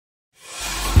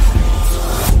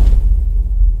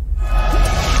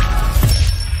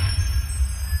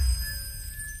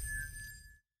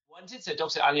graduated.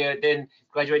 So Dr. Aaliya Uddin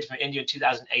graduated from India in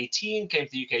 2018, came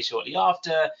to the UK shortly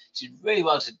after. She did really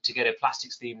well to get a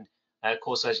plastics-themed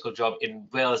core surgical job in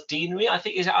Wales Deanery. I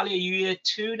think, is it Aaliya, you year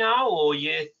 2 now or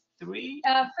year 3?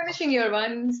 Finishing year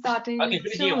 1, starting. Okay,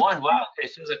 finishing year 1. Wow,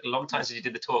 it feels like a long time since you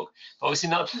did the talk. But obviously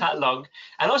not that long.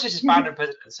 And also she's founder and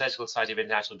president of the Surgical Society of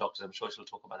International Doctors. I'm sure she'll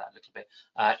talk about that a little bit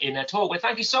in her talk. But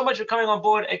thank you so much for coming on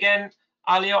board again,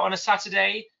 Aaliya, on a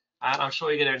Saturday. And I'm sure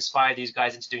you're going to inspire these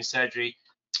guys into doing surgery.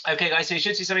 Okay, guys, so you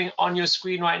should see something on your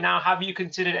screen right now. Have you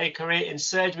considered a career in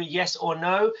surgery, yes or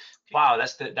no? Wow,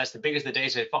 that's the biggest of the day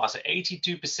so far. So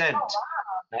 82%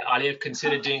 Aaliya have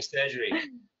considered doing surgery.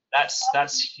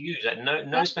 That's huge. Like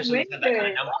no specialists have that kind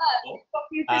of number before.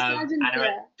 And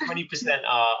around 20%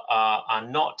 are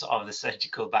not of the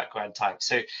surgical background type.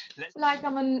 So like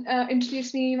someone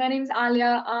introduced me, my name is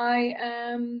Aaliya. I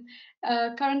am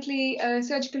currently a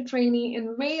surgical trainee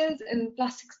in Wales in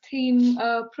plastics theme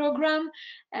program,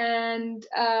 and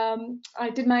I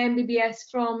did my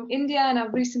MBBS from India, and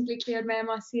I've recently cleared my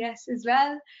MRCS as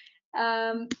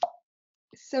well.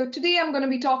 So today I'm going to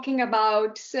be talking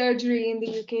about surgery in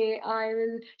the UK. I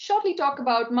will shortly talk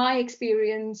about my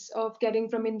experience of getting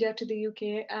from India to the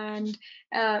UK, and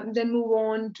then move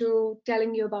on to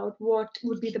telling you about what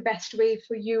would be the best way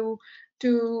for you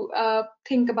to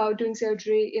think about doing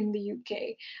surgery in the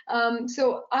UK.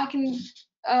 So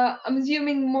I'm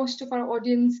assuming most of our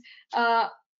audience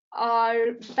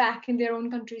are back in their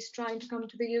own countries trying to come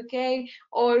to the UK,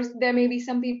 or there may be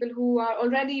some people who are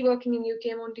already working in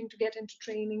UK wanting to get into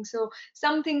training. So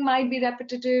something might be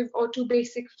repetitive or too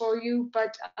basic for you,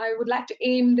 but I would like to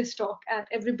aim this talk at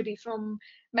everybody from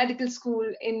medical school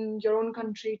in your own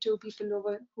country to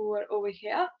people who are over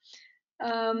here.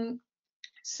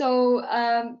 So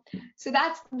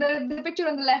that's the picture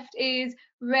on the left is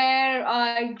where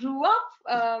I grew up.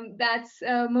 That's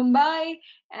Mumbai,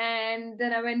 and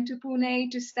then I went to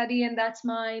Pune to study, and that's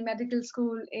my medical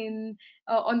school in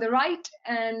on the right.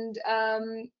 And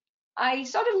I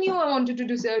sort of knew I wanted to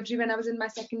do surgery when I was in my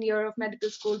second year of medical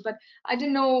school, but I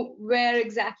didn't know where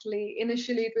exactly.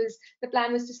 Initially, the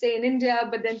plan was to stay in India,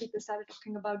 but then people started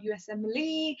talking about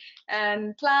USMLE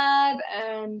and PLAB,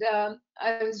 and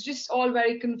it was just all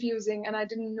very confusing, and I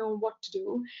didn't know what to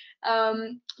do.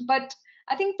 But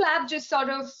I think PLAB just sort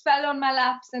of fell on my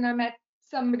laps, and I met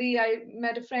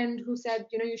a friend who said,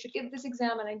 you should give this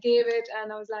exam, and I gave it,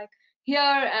 and I was like, here,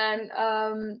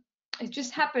 and it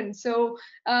just happened. So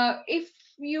if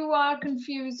you are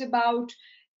confused about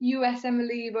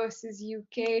USMLE versus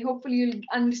UK, hopefully you'll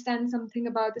understand something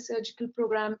about the surgical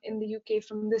program in the UK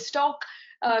from this talk,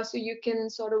 so you can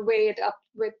sort of weigh it up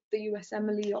with the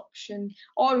USMLE option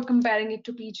or comparing it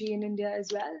to PG in India as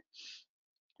well.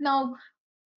 Now,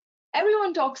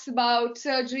 everyone talks about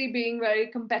surgery being very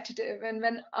competitive, and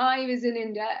when I was in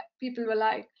India, people were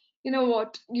like, you know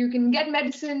what, you can get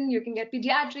medicine, you can get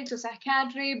pediatrics or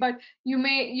psychiatry, but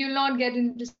you'll not get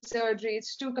into surgery.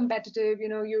 It's too competitive.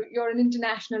 You're an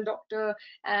international doctor,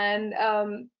 and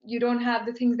you don't have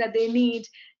the things that they need.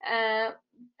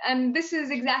 And this is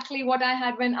exactly what I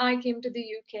had when I came to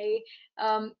the UK.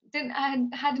 I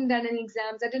hadn't done any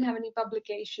exams. I didn't have any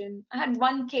publication. I had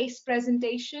one case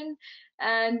presentation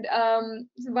and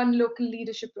one local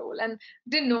leadership role, and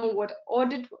didn't know what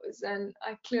audit was. And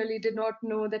I clearly did not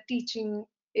know that teaching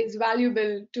is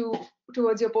valuable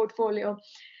towards your portfolio.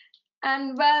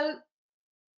 And well,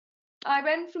 I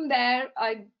went from there.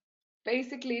 I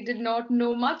basically did not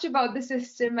know much about the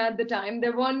system at the time.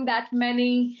 There weren't that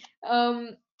many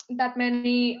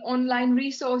online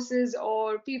resources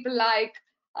or people like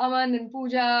Aman and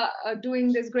Pooja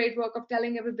doing this great work of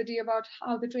telling everybody about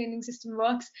how the training system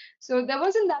works. So there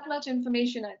wasn't that much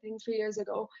information, I think, 3 years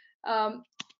ago.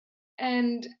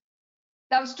 And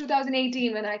that was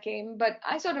 2018 when I came, but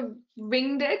I sort of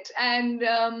winged it and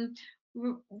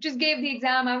just gave the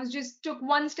exam. I took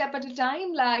one step at a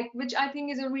time, like, which I think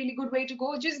is a really good way to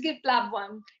go. Just give PLAB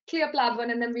 1, clear PLAB 1,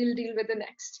 and then we'll deal with the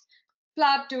next.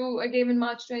 PLAB 2 I gave in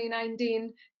March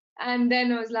 2019, and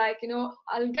then I was like,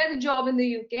 I'll get a job in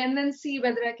the UK and then see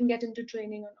whether I can get into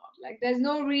training or not. Like, there's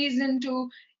no reason to,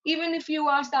 even if you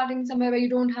are starting somewhere where you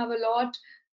don't have a lot,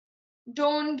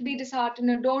 don't be disheartened,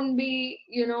 or don't be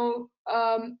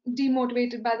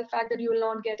demotivated by the fact that you will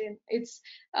not get in. It's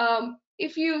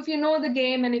if you know the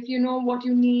game, and if you know what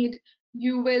you need,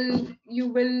 you will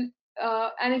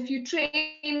and if you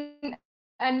train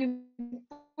and you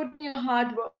put in your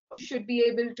hard work, you should be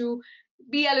able to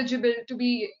be eligible to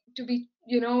be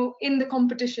in the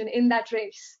competition, in that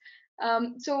race.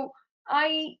 So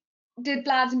I did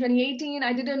PLABs in 2018.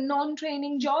 I did a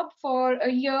non-training job for a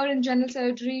year in general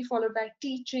surgery, followed by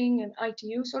teaching and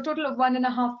ITU. So a total of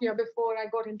 1.5 years before I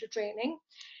got into training.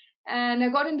 And I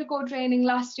got into code training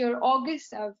last year,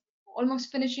 August. I'm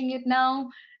almost finishing it now.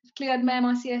 I've cleared my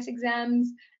MRCS exams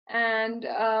and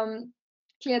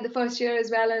cleared the first year as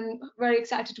well, and very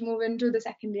excited to move into the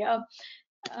second year.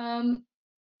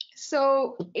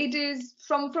 So it is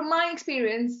from my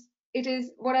experience, it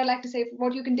is what I like to say,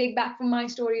 what you can take back from my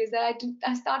story is that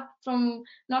I start from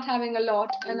not having a lot,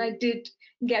 and I did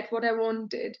get what I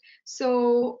wanted.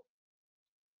 So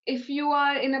if you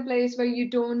are in a place where you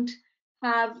don't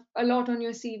have a lot on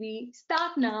your CV,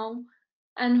 start now,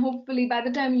 and hopefully by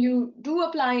the time you do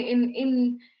apply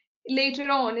in later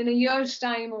on in a year's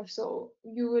time or so,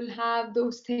 you will have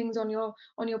those things on your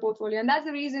portfolio. And that's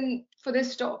the reason for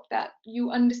this talk, that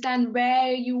you understand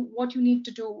what you need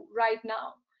to do right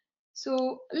now.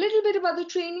 So a little bit about the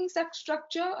training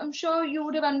structure. I'm sure you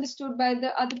would have understood by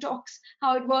the other talks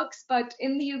how it works, but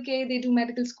in the UK, they do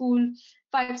medical school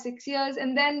 5-6 years,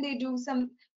 and then they do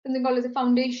something called as a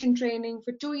foundation training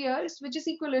for 2 years, which is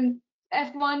equivalent.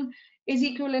 F1 is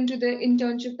equivalent to the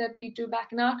internship that we do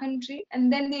back in our country.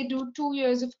 And then they do 2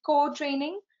 years of core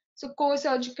training, so core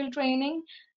surgical training,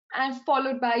 and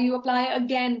followed by you apply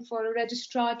again for a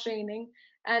registrar training,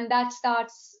 and that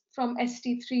starts from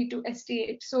ST3 to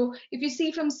ST8. So if you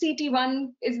see from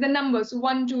CT1 is the numbers, so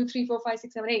 1, 2, 3, 4, 5,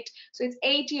 6, 7, 8. So it's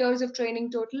 8 years of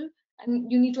training total, and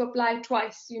you need to apply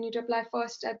twice. You need to apply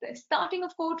first at the starting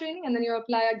of core training, and then you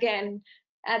apply again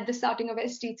at the starting of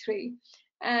ST3.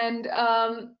 And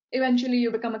eventually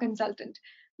you become a consultant.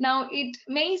 Now, it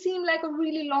may seem like a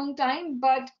really long time,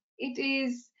 but it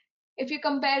is, if you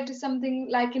compare to something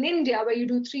like in India, where you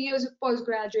do 3 years of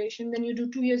post-graduation, then you do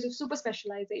 2 years of super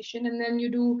specialization, and then you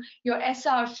do your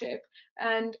SRship,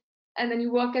 and then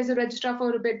you work as a registrar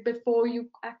for a bit before you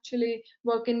actually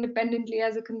work independently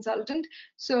as a consultant.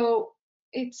 So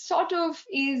it sort of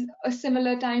is a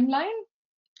similar timeline,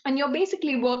 and you're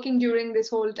basically working during this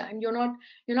whole time. You're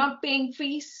not paying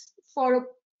fees for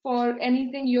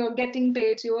anything. You're getting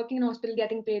paid. So you're working in a hospital,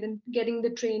 getting paid, and getting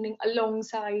the training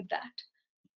alongside that.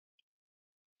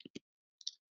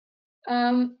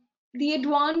 The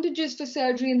advantages for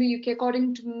surgery in the UK,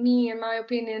 according to me and my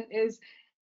opinion, is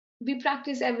we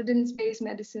practice evidence-based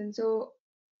medicine. So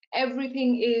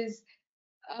everything is,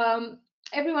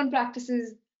 everyone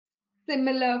practices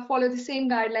similar, follow the same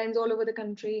guidelines all over the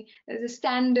country. There's a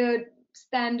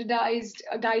standardized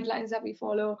guidelines that we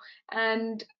follow,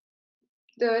 and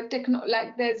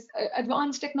there's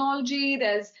advanced technology,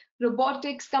 there's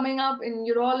robotics coming up in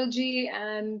urology,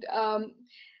 and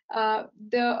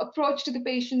the approach to the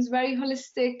patient is very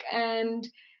holistic, and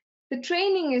the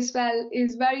training as well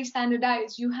is very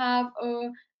standardized. You have a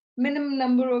minimum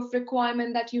number of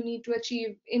requirement that you need to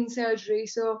achieve in surgery.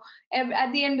 So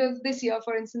at the end of this year,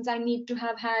 for instance, I need to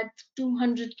have had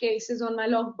 200 cases on my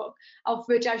logbook, of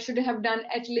which I should have done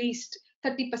at least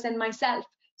 30% myself.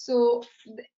 So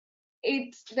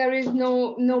there is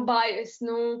no bias,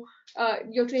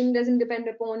 your training doesn't depend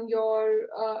upon your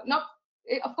not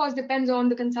it of course depends on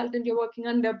the consultant you're working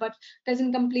under, but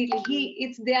doesn't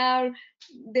completely.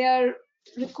 They're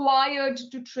required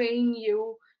to train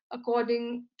you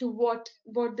according to what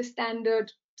the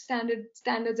standards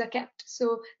are kept.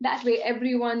 So that way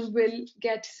everyone will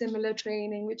get similar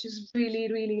training, which is really,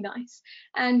 really nice.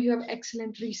 And you have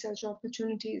excellent research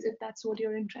opportunities if that's what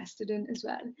you're interested in as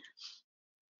well.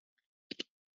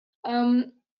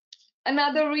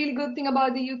 Another really good thing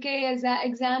about the UK is that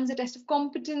exams are a test of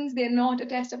competence. They're not a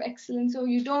test of excellence. So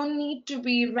you don't need to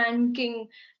be ranking.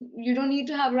 You don't need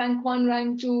to have rank 1,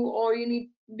 rank 2, or you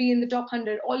need to be in the top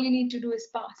 100. All you need to do is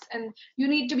pass, and you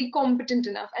need to be competent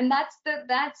enough. And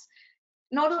that's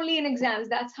not only in exams.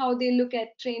 That's how they look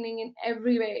at training in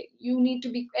every way.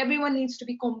 Everyone needs to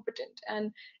be competent,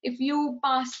 and if you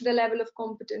pass the level of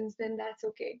competence, then that's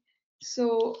okay.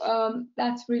 So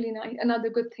that's really nice.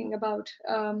 Another good thing about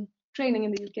training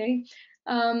in the UK.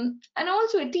 And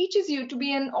also it teaches you to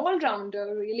be an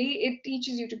all-rounder, really. It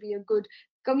teaches you to be a good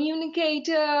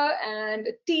communicator and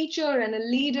a teacher and a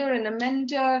leader and a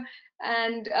mentor,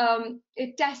 and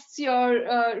it tests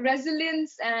your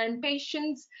resilience and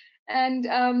patience, and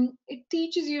it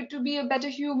teaches you to be a better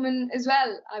human as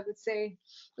well, I would say.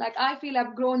 Like, I feel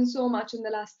I've grown so much in the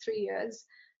last 3 years.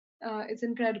 It's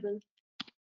incredible.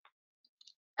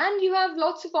 And you have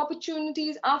lots of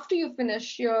opportunities after you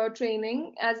finish your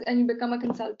training and you become a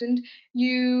consultant.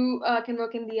 You can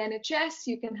work in the NHS,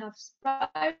 you can have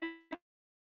private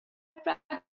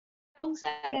practice,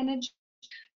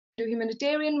 do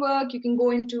humanitarian work, you can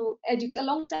go into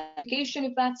education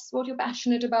if that's what you're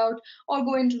passionate about, or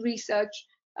go into research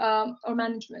or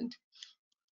management.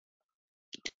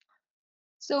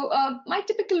 So my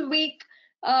typical week,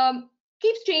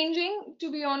 keeps changing,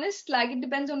 to be honest. Like, it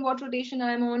depends on what rotation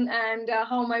I'm on and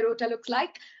how my rota looks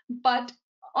like. But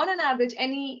on an average,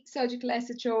 any surgical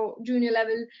SHO junior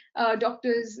level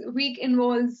doctor's week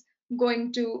involves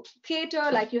going to theater,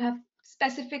 like you have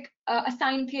specific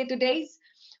assigned theater days,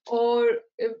 or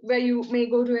where you may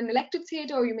go to an elective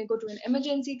theater, or you may go to an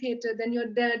emergency theater. Then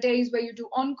there are days where you do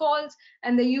on calls,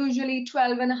 and they're usually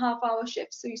 12.5-hour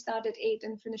shifts. So you start at 8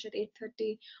 and finish at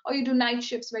 8:30, or you do night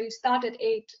shifts where you start at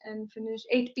 8 and finish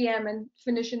 8 p.m. and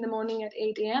finish in the morning at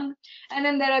 8 a.m. And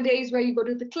then there are days where you go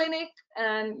to the clinic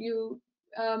and you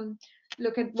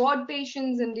look at ward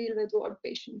patients and deal with ward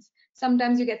patients.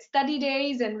 Sometimes you get study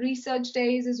days and research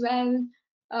days as well,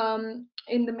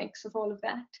 in the mix of all of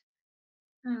that.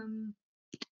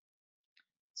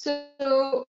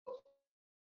 So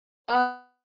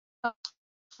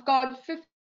got 50.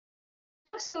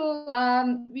 So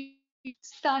we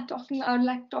start talking. I would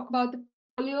like to talk about the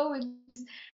portfolio, which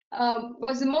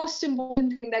was the most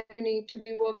important thing that you need to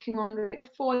be working on. Right?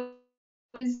 Portfolio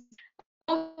is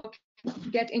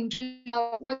get into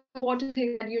what important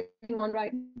thing that you're working on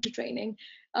right to training.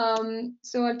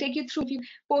 So I'll take you through. If you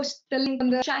post the link on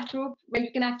the chat group where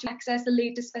you can actually access the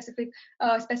latest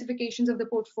specifications of the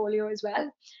portfolio as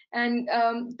well. And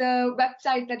the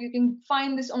website that you can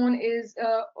find this on is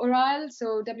Oral,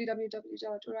 so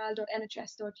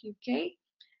www.oral.nhs.uk.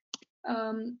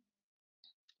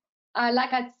 I'd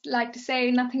like to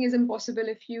say, nothing is impossible.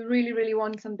 If you really, really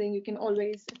want something, you can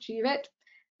always achieve it.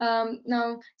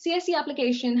 Now, CST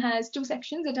application has 2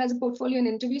 sections. It has a portfolio and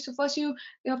interview. So first you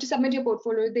have to submit your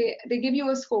portfolio. They give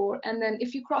you a score, and then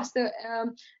if you cross the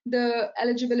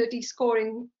eligibility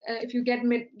scoring, if you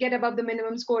get above the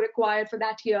minimum score required for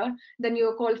that year, then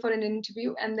you're called for an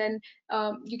interview, and then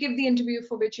you give the interview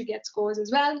for which you get scores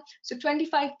as well. So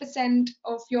 25%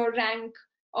 of your rank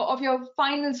of your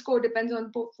final score depends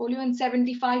on portfolio, and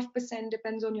 75%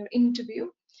 depends on your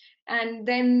interview. And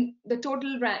then the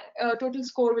total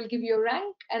score will give you a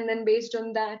rank, and then based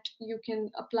on that you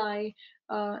can apply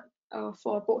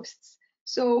for posts.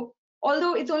 So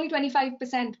although it's only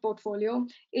 25% portfolio,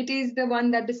 it is the one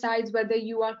that decides whether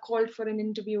you are called for an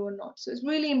interview or not. So it's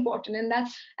really important, and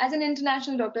that's, as an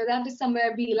international doctor, that is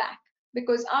somewhere we lack,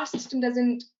 because our system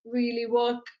doesn't really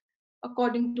work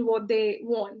according to what they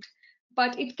want.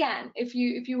 But it can, if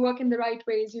you work in the right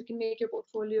ways, you can make your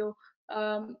portfolio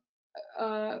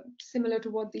similar to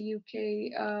what the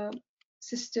UK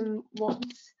system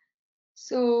wants.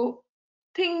 So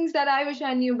things that I wish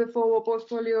I knew before were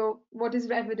portfolio: what is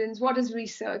evidence, what is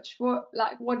research,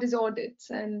 what is audits,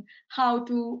 and how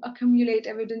to accumulate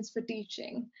evidence for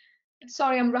teaching.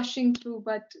 Sorry, I'm rushing through,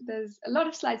 but there's a lot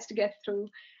of slides to get through.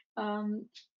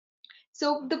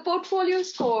 So the portfolio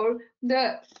score,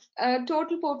 the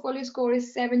total portfolio score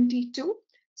is 72.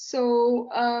 So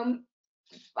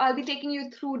I'll be taking you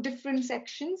through different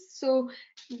sections. So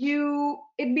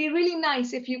it'd be really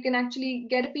nice if you can actually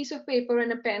get a piece of paper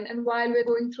and a pen, and while we're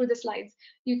going through the slides,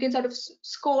 you can sort of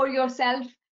score yourself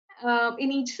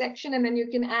in each section, and then you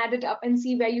can add it up and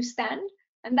see where you stand.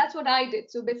 And that's what I did.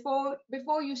 So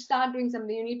before you start doing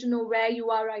something, you need to know where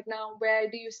you are right now, where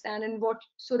do you stand, and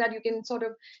so that you can sort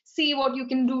of see what you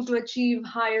can do to achieve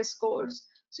higher scores.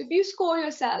 So if you score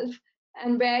yourself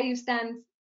and where you stand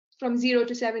from 0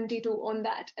 to 72 on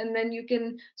that, and then you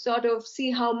can sort of see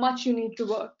how much you need to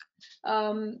work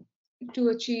to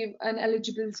achieve an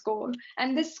eligible score.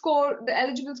 And this score, the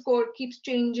eligible score, keeps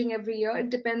changing every year. It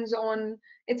depends on,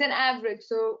 it's an average,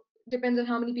 so depends on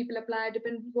how many people apply,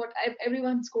 depends what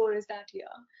everyone's score is that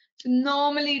year. So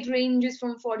normally it ranges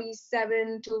from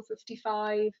 47 to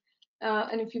 55,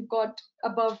 and if you've got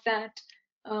above that,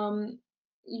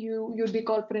 you'd be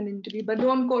called for an interview. But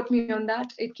don't quote me on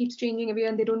that. It keeps changing every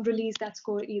year, and they don't release that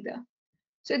score either.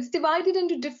 So it's divided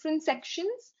into different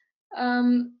sections.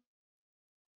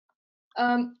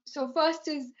 So first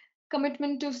is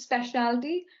commitment to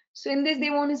specialty. So in this, they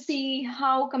want to see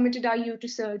how committed are you to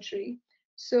surgery.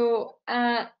 So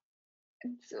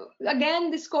again,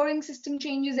 the scoring system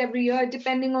changes every year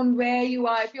depending on where you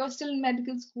are. If you're still in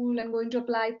medical school and going to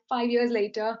apply 5 years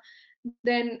later,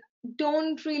 then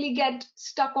don't really get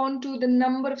stuck onto the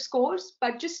number of scores,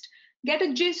 but just get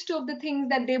a gist of the things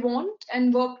that they want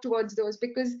and work towards those,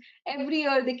 because every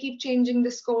year they keep changing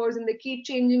the scores and they keep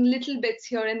changing little bits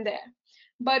here and there.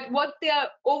 But what they are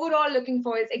overall looking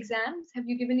for is exams. Have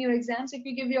you given your exams? If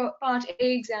you give your Part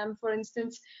A exam, for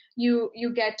instance, you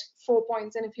get 4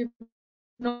 points, and if you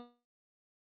not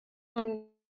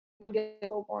get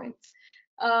 4 points.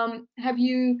 Have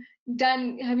you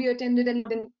attended, and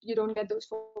then you don't get those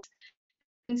 4 points.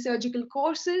 Surgical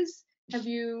courses, have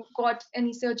you got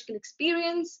any surgical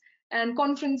experience, and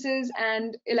conferences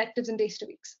and electives and taster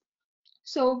weeks.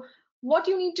 So what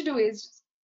you need to do is,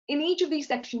 in each of these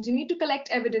sections, you need to collect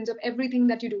evidence of everything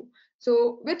that you do.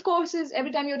 So with courses,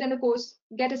 every time you attend a course,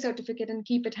 get a certificate and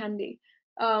keep it handy.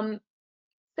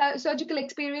 Surgical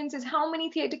experience is how many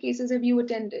theatre cases have you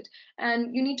attended,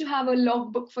 and you need to have a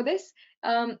logbook for this.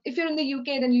 If you're in the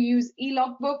UK, then you use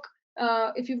e-logbook.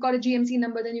 If you've got a GMC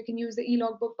number, then you can use the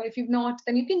e-logbook. But if you've not,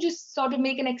 then you can just sort of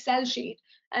make an Excel sheet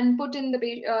and put in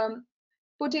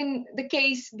the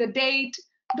case, the date.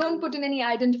 Don't put in any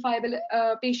identifiable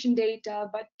patient data,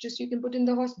 but just you can put in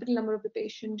the hospital number of the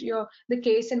patient, the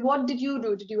case, and what did you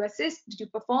do? Did you assist? Did you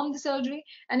perform the surgery?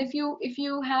 And if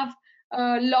you have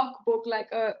a logbook, like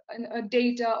a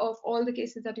data of all the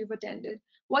cases that you've attended,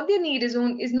 what they need is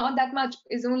not that much,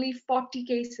 is only 40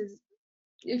 cases.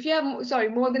 If you have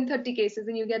more than 30 cases,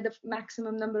 then you get the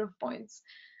maximum number of points.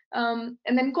 And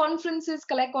then conferences,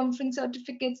 collect conference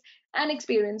certificates and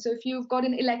experience. So if you've got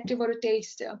an elective or a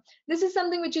taster, this is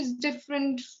something which is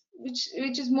different, which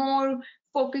is more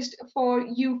focused for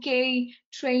UK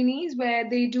trainees, where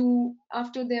they do,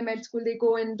 after their med school, they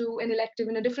go and do an elective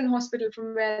in a different hospital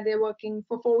from where they're working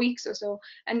for 4 weeks or so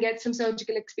and get some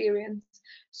surgical experience.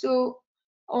 So,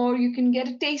 or you can get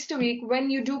a taster week when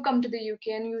you do come to the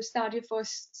UK and you start your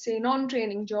first, say,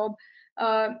 non-training job.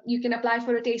 You can apply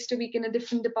for a taster week in a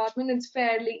different department. It's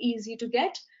fairly easy to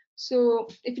get. So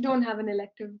if you don't have an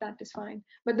elective, that is fine.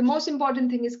 But the most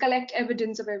important thing is collect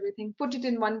evidence of everything. Put it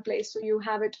in one place so you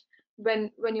have it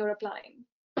when you're applying.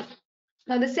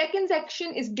 Now, the second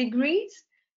section is degrees.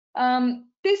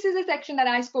 This is a section that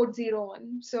I scored 0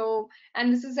 on. So,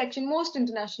 and this is a section most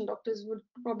international doctors would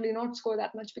probably not score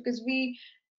that much, because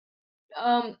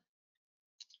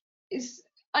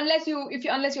unless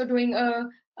you're doing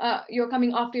you're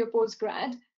coming after your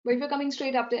postgrad. But if you're coming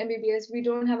straight after MBBS, we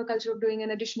don't have a culture of doing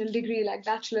an additional degree like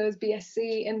bachelor's,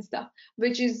 BSc and stuff,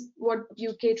 which is what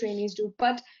UK trainees do.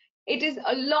 But it is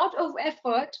a lot of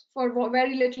effort for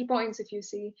very little points. If you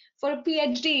see, for a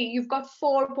PhD, you've got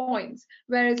 4 points.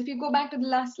 Whereas if you go back to the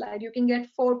last slide, you can get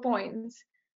 4 points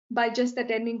by just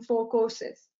attending 4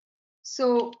 courses.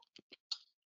 So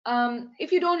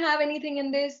if you don't have anything in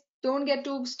this, don't get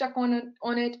too stuck on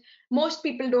it. Most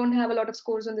people don't have a lot of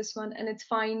scores on this one, and it's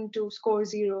fine to score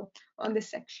 0 on this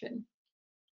section.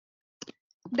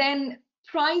 Then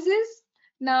prizes.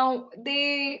 Now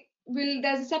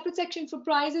there's a separate section for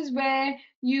prizes where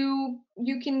you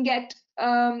can get,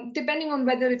 depending on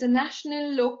whether it's a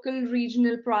national, local,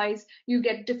 regional prize, you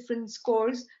get different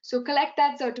scores. So collect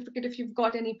that certificate if you've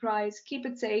got any prize, keep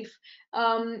it safe.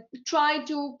 Try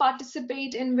to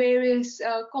participate in various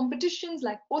competitions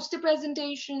like poster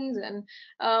presentations and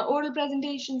oral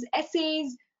presentations,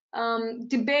 essays,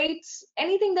 debates,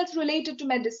 anything that's related to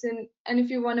medicine. And if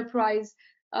you won a prize,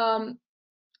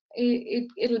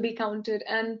 it'll be counted.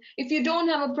 And if you don't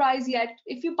have a prize yet,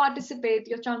 if you participate,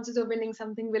 your chances of winning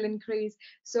something will increase.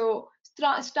 So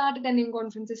start attending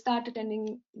conferences, start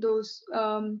attending those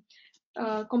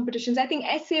competitions. I think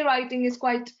essay writing is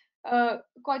quite a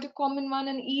common one,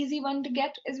 an easy one to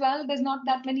get as well. There's not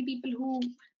that many people who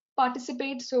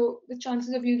participate, so the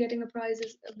chances of you getting a prize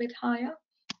is a bit higher.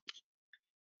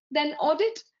 Then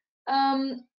audit.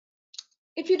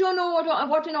 If you don't know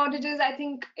what an audit is, I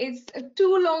think it's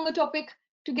too long a topic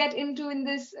to get into in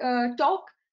this talk.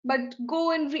 But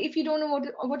go and if you don't know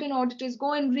what an audit is,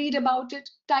 go and read about it.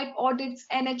 Type audits,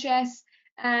 NHS,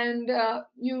 and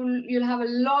you'll have a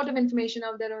lot of information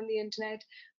out there on the internet.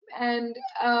 And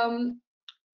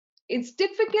it's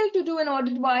difficult to do an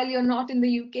audit while you're not in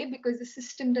the UK, because the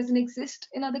system doesn't exist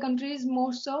in other countries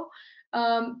more so.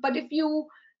 But if you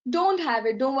don't have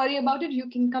it, don't worry about it. You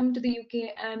can come to the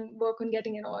UK and work on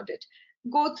getting an audit.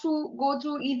 Go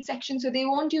through each section. So they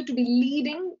want you to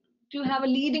have a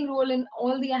leading role in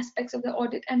all the aspects of the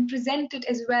audit and present it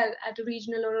as well at a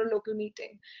regional or a local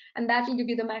meeting, and that will give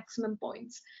you the maximum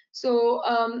points. So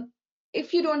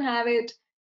if you don't have it,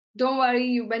 don't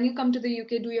worry. When you come to the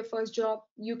UK, do your first job,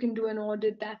 you can do an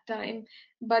audit that time.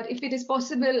 But if it is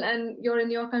possible and you're in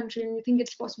your country and you think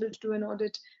it's possible to do an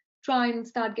audit, try and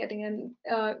start getting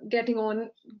on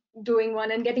doing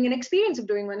one and getting an experience of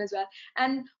doing one as well.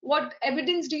 And what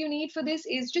evidence do you need for this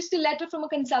is just a letter from a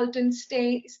consultant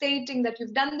stating that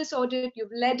you've done this audit,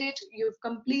 you've led it, you've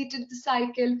completed the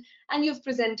cycle, and you've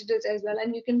presented it as well.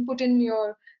 And you can put in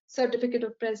your certificate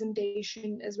of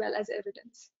presentation as well as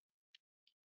evidence.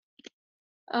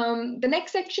 The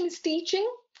next section is teaching.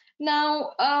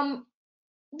 Now,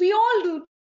 we all do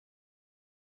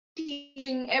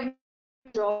teaching every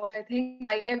job, I think,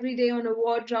 like every day on a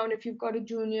ward round. If you've got a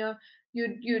junior,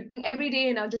 you every day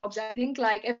in our jobs. I think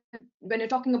like when you're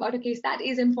talking about a case, that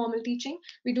is informal teaching.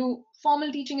 We do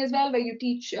formal teaching as well, where you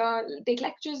teach, take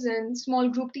lectures and small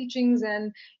group teachings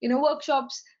and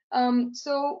workshops.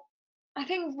 So I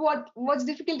think what's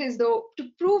difficult is though to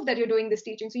prove that you're doing this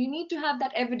teaching. So you need to have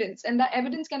that evidence, and that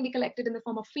evidence can be collected in the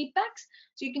form of feedbacks.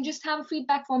 So you can just have a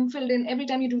feedback form filled in every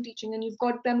time you do teaching, and you've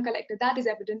got them collected. That is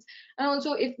evidence. And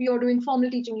also, if you're doing formal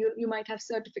teaching, you might have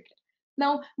certificate.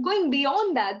 Now, going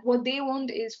beyond that, what they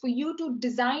want is for you to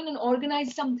design and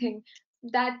organize something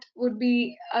that would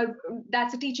be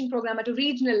that's a teaching program at a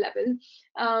regional level,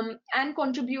 and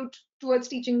contribute towards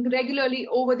teaching regularly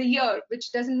over the year,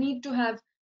 which doesn't need to have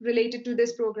related to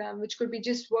this program, which could be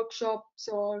just workshops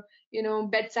or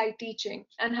bedside teaching,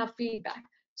 and have feedback.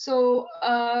 So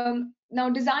now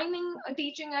designing a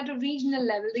teaching at a regional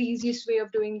level, the easiest way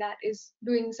of doing that is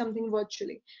doing something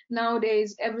virtually.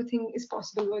 Nowadays everything is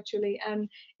possible virtually, and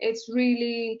it's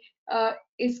really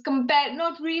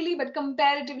not really, but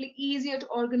comparatively easier to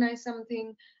organize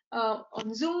something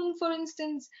on Zoom, for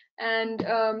instance. And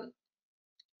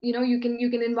you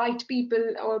can invite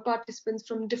people or participants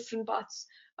from different parts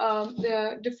of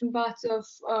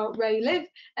where you live,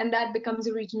 and that becomes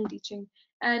a regional teaching.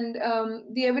 And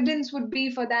the evidence would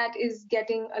be for that is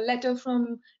getting a letter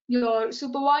from your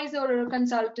supervisor or a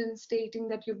consultant stating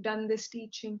that you've done this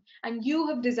teaching and you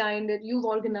have designed it, you've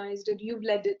organized it, you've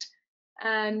led it.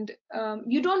 And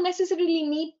you don't necessarily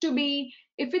need to be,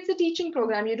 if it's a teaching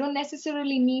program, you don't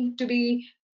necessarily need to be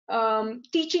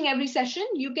teaching every session.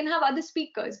 You can have other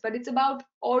speakers, but it's about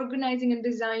organizing and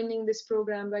designing this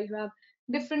program where you have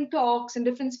different talks and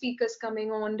different speakers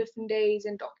coming on different days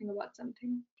and talking about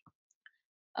something.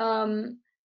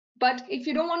 But if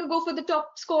you don't want to go for the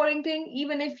top scoring thing,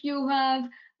 even if you have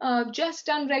just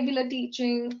done regular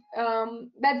teaching,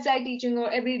 bedside teaching,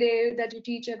 or every day that you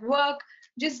teach at work,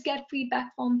 just get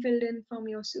feedback form filled in from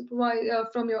your supervisor,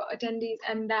 from your attendees,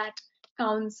 and that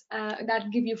counts.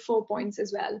 That give you 4 points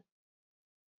as well.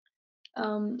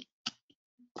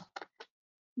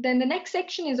 Then the next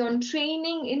section is on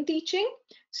training in teaching.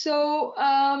 So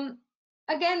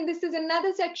again, this is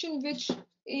another section which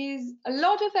is a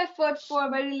lot of effort for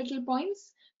very little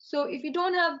points. So if you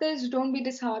don't have this, don't be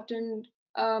disheartened.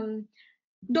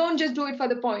 Don't just do it for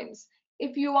the points.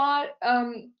 If you are,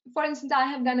 for instance, I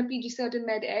have done a PG Cert in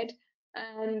Med Ed,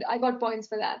 and I got points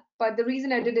for that. But the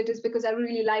reason I did it is because I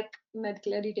really like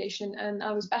medical education and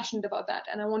I was passionate about that,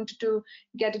 and I wanted to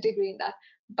get a degree in that.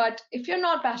 But if you're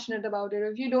not passionate about it,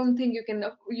 if you don't think you can,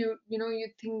 you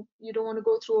think you don't want to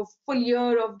go through a full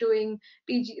year of doing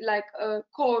PG, like a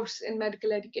course in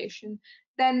medical education,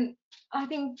 then I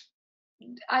think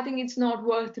it's not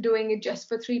worth doing it just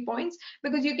for 3 points,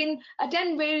 because you can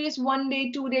attend various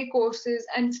 1-day, 2-day courses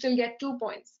and still get 2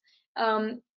 points.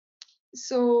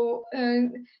 So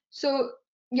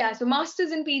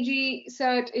masters in PG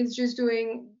cert is just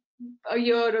doing a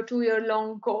year or 2-year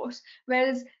long course,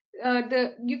 whereas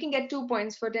you can get 2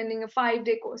 points for attending a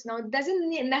 5-day course. Now it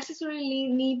doesn't necessarily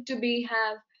need to be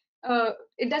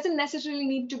it doesn't necessarily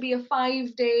need to be a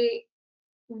 5-day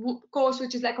course,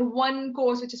 which is like one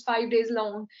course which is 5 days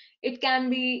long. It can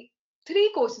be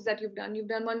 3 courses that you've done. You've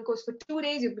done one course for 2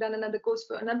 days, you've done another course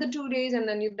for another 2 days, and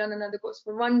then you've done another course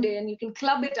for 1 day, and you can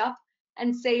club it up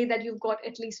and say that you've got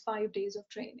at least 5 days of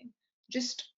training.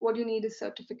 Just what you need is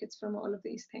certificates from all of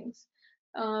these things.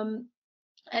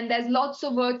 And there's lots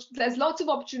of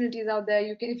opportunities out there.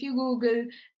 You can, if you Google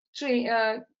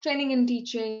training in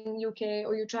teaching UK,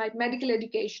 or you try medical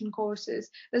education courses,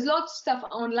 there's lots of stuff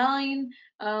online.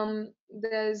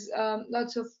 There's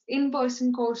lots of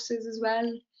in-person courses as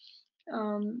well.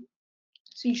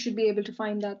 So you should be able to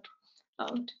find that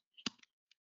out.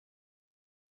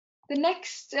 The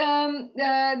next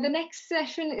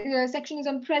section is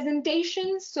on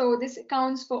presentations. So this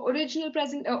accounts for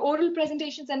oral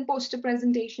presentations and poster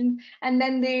presentations, and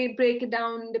then they break it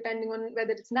down depending on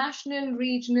whether it's national,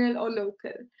 regional, or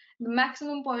local. The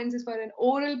maximum points is for an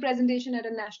oral presentation at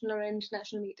a national or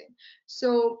international meeting.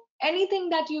 So anything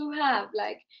that you have,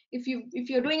 like if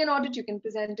you're doing an audit, you can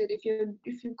present it. If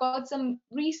you've got some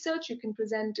research, you can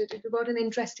present it. If you've got an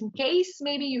interesting case,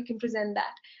 maybe you can present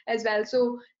that as well.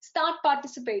 So start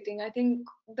participating. I think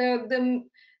the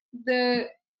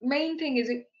main thing is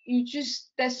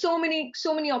there's so many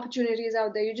opportunities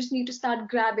out there. You just need to start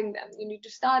grabbing them. You need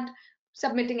to start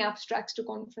submitting abstracts to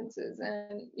conferences,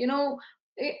 and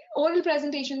oral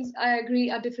presentations, I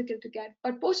agree, are difficult to get,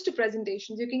 but poster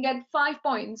presentations, you can get 5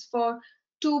 points for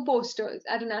 2 posters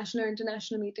at a national or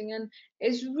international meeting. And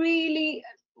it's really,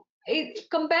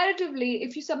 comparatively,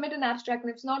 if you submit an abstract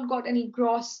and it's not got any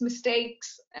gross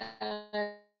mistakes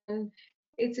and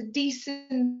it's a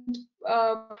decent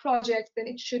project, then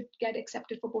it should get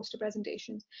accepted for poster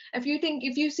presentations. If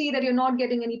you see that you're not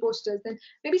getting any posters, then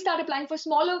maybe start applying for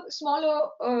smaller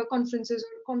conferences,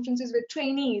 or conferences with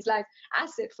trainees, like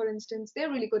ASIT, for instance.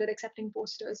 They're really good at accepting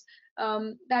posters.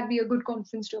 That'd be a good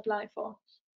conference to apply for.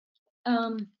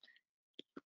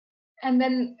 And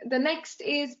then the next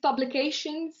is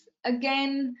publications.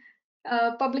 Again,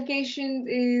 publications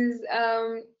is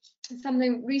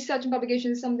something, research and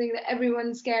publication is something that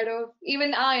everyone's scared of.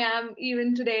 Even I am,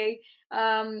 even today.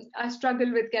 I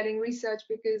struggle with getting research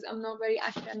because I'm not very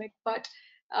academic, but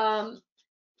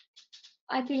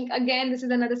I think, again, this is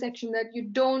another section that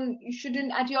you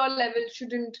shouldn't, at your level,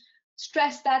 shouldn't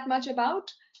stress that much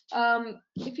about.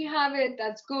 If you have it,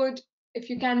 that's good. If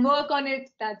you can work on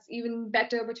it, that's even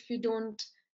better. But if you don't,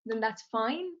 then that's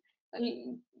fine.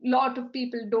 A lot of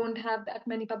people don't have that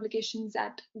many publications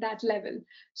at that level.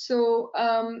 So,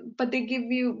 but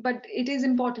it is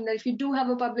important that if you do have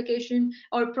a publication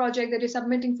or a project that you're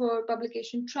submitting for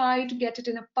publication, try to get it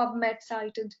in a PubMed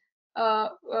cited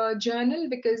journal,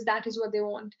 because that is what they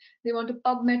want. They want a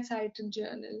PubMed cited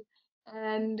journal,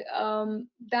 and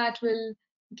that will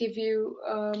give you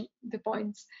the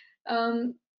points.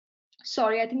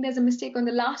 Sorry, I think there's a mistake on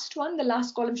the last one. The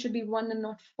last column should be 1 and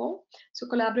not 4. So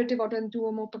collaborative author and 2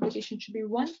 or more publications should be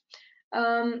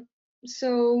 1.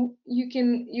 So you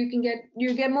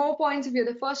get more points if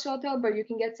you're the first author, but you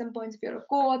can get some points if you're a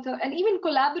co-author. And even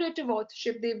collaborative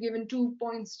authorship, they've given 2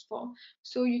 points for.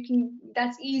 So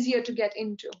that's easier to get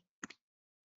into.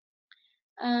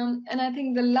 And I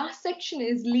think the last section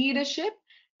is leadership.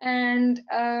 And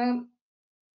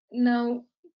now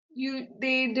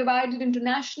they divide it into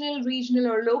national, regional,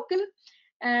 or local.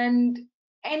 And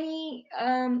any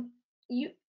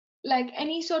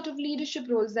any sort of leadership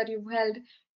roles that you've held,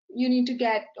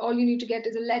 all you need to get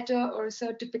is a letter or a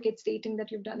certificate stating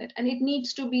that you've done it. And it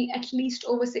needs to be at least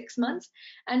over 6 months.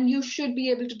 And you should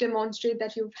be able to demonstrate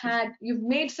that you've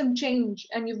made some change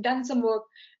and you've done some work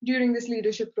during this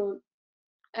leadership role.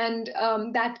 And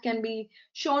that can be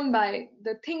shown by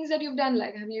the things that you've done,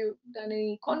 like have you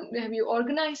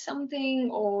organized something,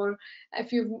 or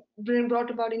if you've brought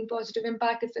about any positive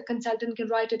impact. If the consultant can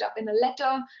write it up in a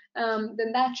letter,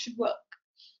 then that should work.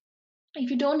 If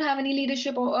you don't have any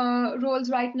leadership roles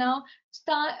right now,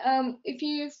 if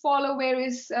you follow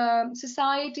various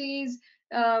societies,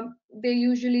 they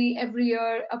usually every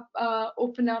year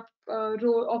open up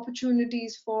role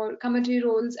opportunities for committee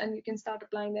roles, and you can start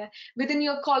applying there within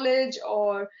your college,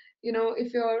 or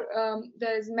if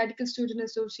there's Medical Student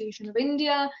Association of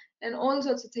India, and all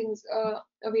sorts of things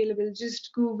available.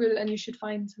 Just Google and you should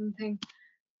find something.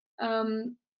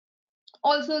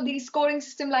 Also, the scoring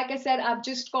system, like I said, I've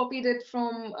just copied it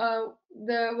from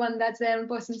the one that's there in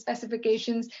person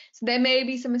specifications. So there may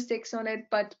be some mistakes on it,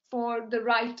 but for the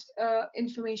right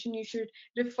information, you should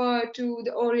refer to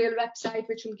the Oriel website,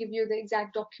 which will give you the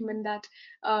exact document that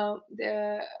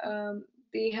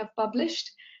they have published.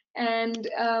 And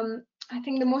I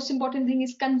think the most important thing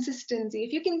is consistency.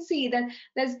 If you can see that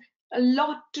there's a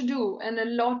lot to do and a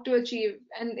lot to achieve,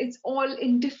 and it's all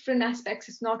in different aspects,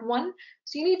 it's not one.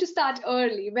 So you need to start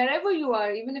early, wherever you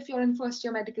are. Even if you're in first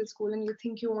year medical school and you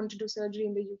think you want to do surgery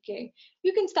in the UK,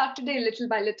 you can start today little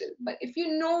by little. But if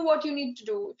you know what you need to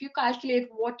do, if you calculate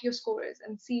what your score is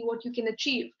and see what you can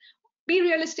achieve, be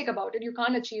realistic about it. You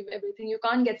can't achieve everything. You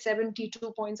can't get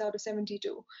 72 points out of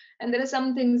 72. And there are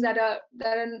some things that are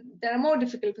more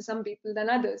difficult for some people than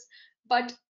others.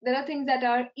 But there are things that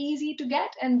are easy to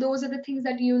get, and those are the things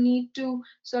that you need to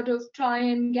sort of try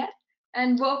and get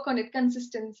and work on it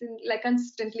consistently. Like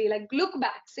look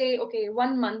back, say, okay,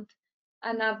 1 month,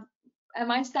 and am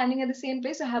I standing at the same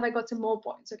place, or have I got some more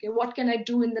points? Okay, what can I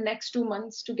do in the next 2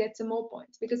 months to get some more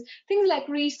points? Because things like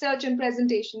research and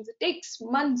presentations, it takes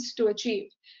months to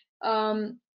achieve.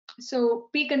 So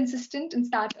be consistent and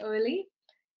start early.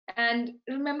 And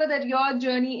remember that your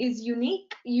journey is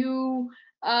unique.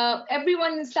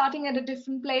 Everyone is starting at a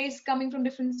different place, coming from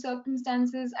different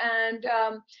circumstances, and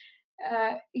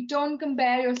don't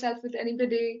compare yourself with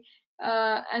anybody,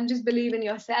 and just believe in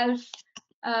yourself.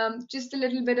 Just a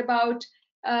little bit about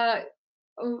I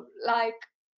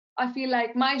feel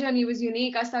like my journey was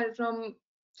unique. I started from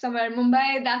somewhere in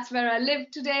Mumbai. That's where I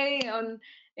live today,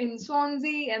 in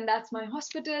Swansea, and that's my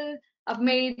hospital. I've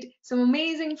made some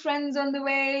amazing friends on the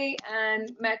way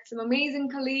and met some amazing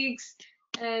colleagues,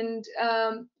 and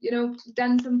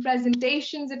done some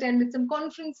presentations, attended some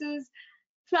conferences,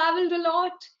 traveled a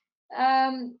lot,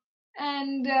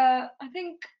 and I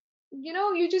think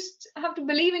you just have to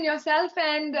believe in yourself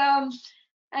and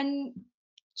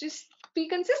just be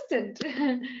consistent.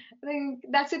 I think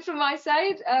that's it from my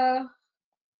side.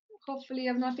 hopefully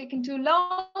I've not taken too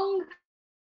long.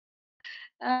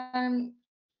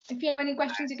 If you have any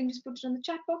questions, you can just put it on the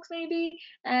chat box maybe,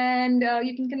 and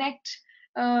you can connect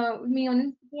with me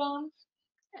on Instagram.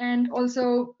 And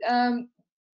also,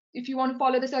 if you want to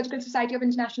follow the Surgical Society of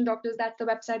International Doctors, that's the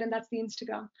website and that's the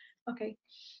Instagram. Okay.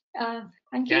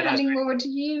 Thank you. Handing over to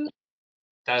you.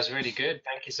 That was really good.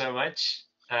 Thank you so much,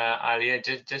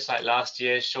 Aaliya. Just like last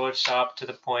year, short, sharp, to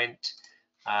the point.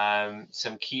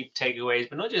 Some key takeaways,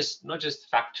 but not just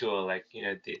factual, like, you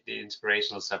know, the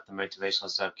inspirational stuff, the motivational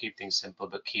stuff. Keep things simple,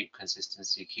 but keep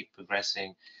consistency, keep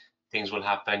progressing. Things will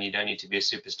happen. You don't need to be a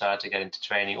superstar to get into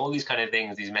training. All these kind of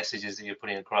things, these messages that you're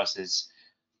putting across is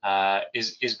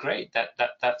great.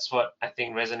 That's what I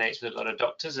think resonates with a lot of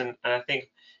doctors, and I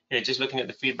think, you know, just looking at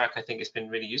the feedback, I think it's been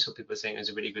really useful. People are saying it was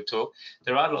a really good talk.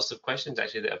 There are lots of questions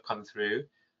actually that have come through.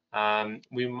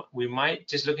 We might,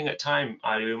 just looking at time,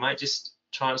 we might just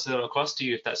transfer them across to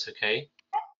you if that's okay.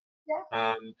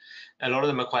 Yeah. A lot of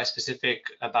them are quite specific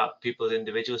about people's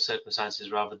individual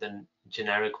circumstances rather than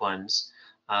generic ones.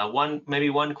 Maybe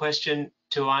one question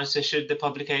to answer: should the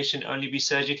publication only be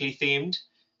surgically themed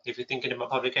if you're thinking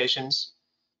about publications?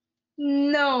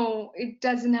 No, it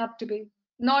doesn't have to be.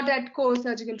 Not at core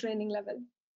surgical training level.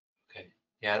 Okay,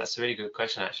 yeah, that's a really good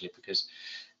question actually, because,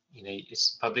 you know,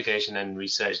 it's publication and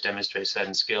research demonstrates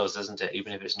certain skills, doesn't it?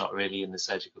 Even if it's not really in the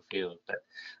surgical field.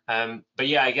 But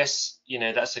yeah, I guess, you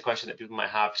know, that's the question that people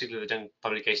might have, particularly if they've done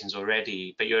publications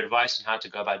already. But your advice on how to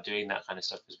go about doing that kind of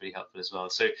stuff was really helpful as well.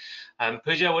 So,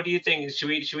 Pooja, what do you think? Should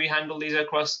we handle these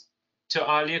across to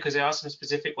Aaliya, because there are some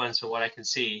specific ones for what I can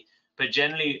see. But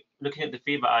generally, looking at the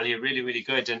feedback, Aaliya, really, really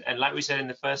good. And like we said in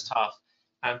the first half,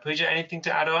 Pooja, anything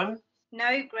to add on?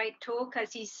 No, great talk,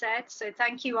 as you said. So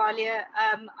thank you, Aaliya.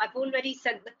 I've already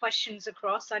sent the questions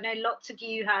across. I know lots of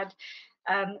you had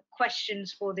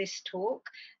questions for this talk.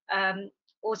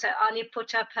 Also, Aaliya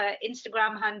put up her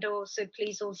Instagram handle, so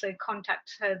please also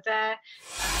contact her there.